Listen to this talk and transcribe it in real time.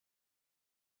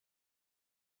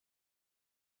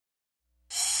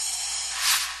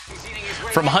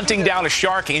From hunting down a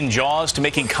shark in Jaws to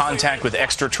making contact with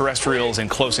extraterrestrials in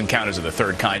Close Encounters of the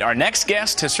Third Kind, our next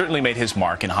guest has certainly made his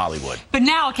mark in Hollywood. But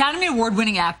now Academy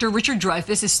Award-winning actor Richard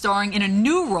Dreyfuss is starring in a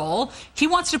new role. He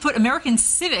wants to put American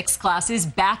civics classes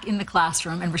back in the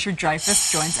classroom, and Richard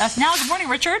Dreyfuss joins us now. Good morning,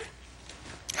 Richard.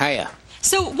 Hiya.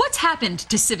 So what's happened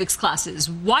to civics classes?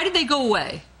 Why did they go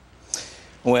away?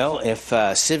 Well, if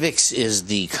civics is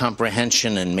the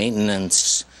comprehension and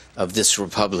maintenance of this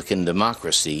Republican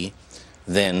democracy,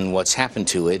 then what's happened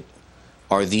to it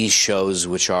are these shows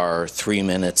which are 3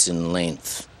 minutes in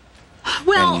length.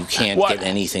 Well, and you can't get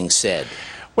anything said.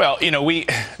 Well, you know,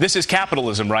 this is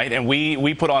capitalism, right? And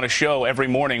we put on a show every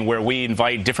morning where we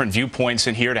invite different viewpoints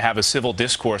in here to have a civil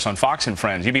discourse on Fox and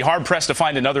Friends. You'd be hard-pressed to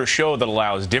find another show that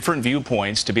allows different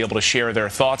viewpoints to be able to share their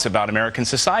thoughts about American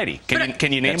society.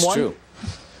 Can you name That's one? True.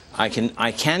 I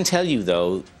can tell you,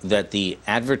 though, that the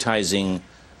advertising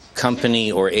company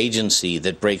or agency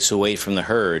that breaks away from the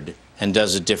herd and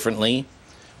does it differently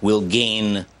will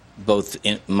gain both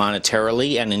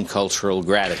monetarily and in cultural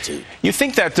gratitude. You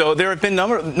think that, though? There have been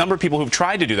a number of people who've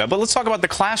tried to do that. But let's talk about the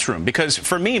classroom, because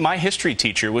for me, my history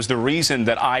teacher was the reason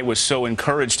that I was so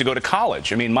encouraged to go to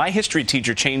college. I mean, my history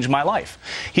teacher changed my life.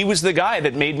 He was the guy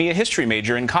that made me a history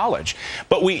major in college.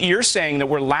 But you're saying that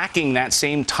we're lacking that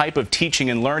same type of teaching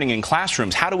and learning in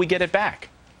classrooms. How do we get it back?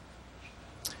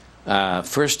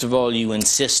 First of all, you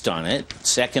insist on it.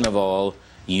 Second of all,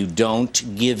 you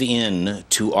don't give in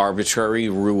to arbitrary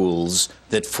rules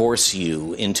that force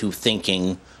you into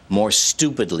thinking more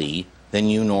stupidly than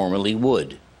you normally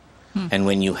would. And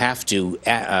when you have to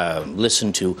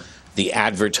listen to the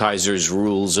advertiser's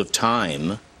rules of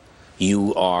time,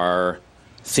 you are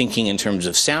thinking in terms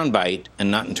of soundbite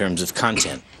and not in terms of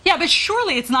content. Yeah, but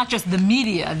surely it's not just the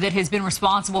media that has been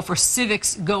responsible for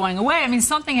civics going away. I mean,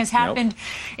 something has happened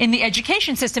in the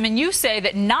education system, and you say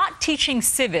that not teaching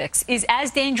civics is as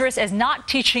dangerous as not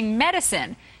teaching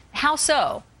medicine. How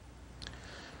so?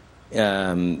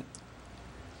 I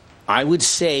would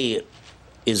say,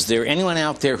 is there anyone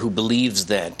out there who believes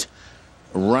that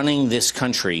running this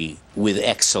country with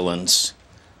excellence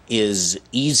is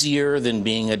easier than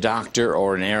being a doctor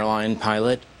or an airline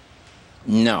pilot?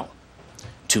 No.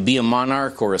 To be a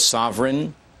monarch or a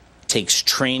sovereign takes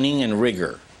training and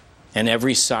rigor, and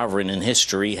every sovereign in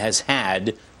history has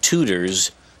had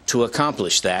tutors to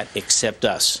accomplish that, except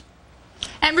us.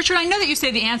 And Richard, I know that you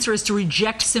say the answer is to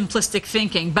reject simplistic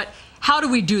thinking, but how do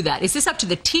we do that? Is this up to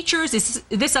the teachers? Is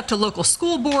this up to local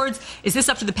school boards? Is this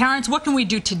up to the parents? What can we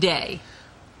do today?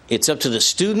 It's up to the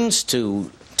students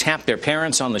to tap their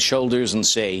parents on the shoulders and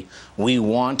say, we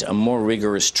want a more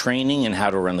rigorous training in how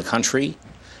to run the country.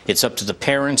 It's up to the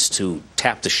parents to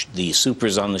tap the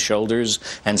supers on the shoulders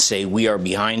and say, we are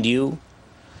behind you.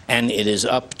 And it is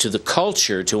up to the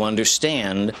culture to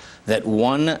understand that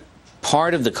one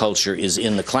part of the culture is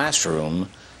in the classroom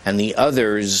and the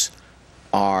others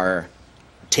are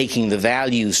taking the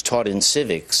values taught in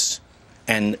civics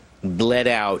and bled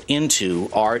out into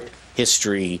art,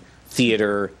 history,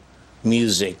 theater,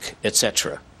 music,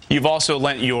 etc. You've also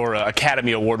lent your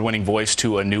Academy Award-winning voice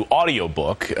to a new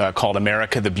audiobook called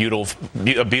America, the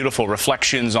Beautiful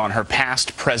Reflections on Her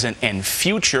Past, Present, and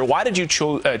Future. Why did you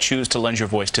choose to lend your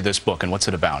voice to this book, and what's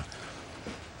it about?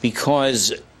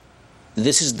 Because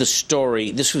this is the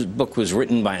story. This book was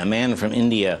written by a man from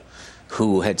India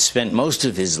who had spent most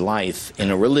of his life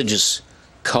in a religious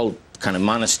cult kind of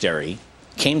monastery,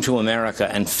 came to America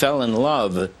and fell in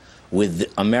love with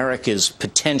America's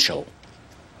potential,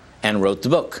 and wrote the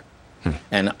book.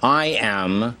 And I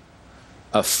am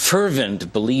a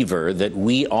fervent believer that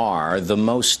we are the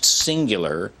most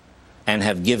singular and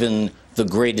have given the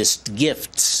greatest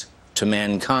gifts to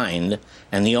mankind,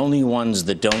 and the only ones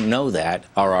that don't know that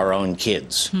are our own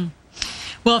kids.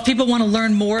 Well, if people want to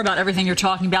learn more about everything you're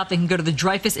talking about, they can go to the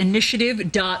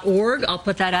DreyfussInitiative.org. I'll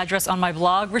put that address on my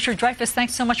blog. Richard Dreyfuss,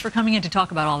 thanks so much for coming in to talk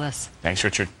about all this. Thanks,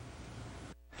 Richard.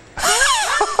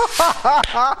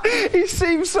 He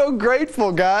seems so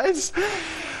grateful, guys.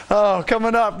 Oh,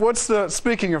 coming up,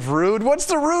 speaking of rude, what's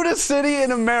the rudest city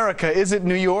in America? Is it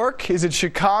New York? Is it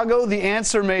Chicago? The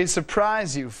answer may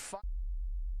surprise you.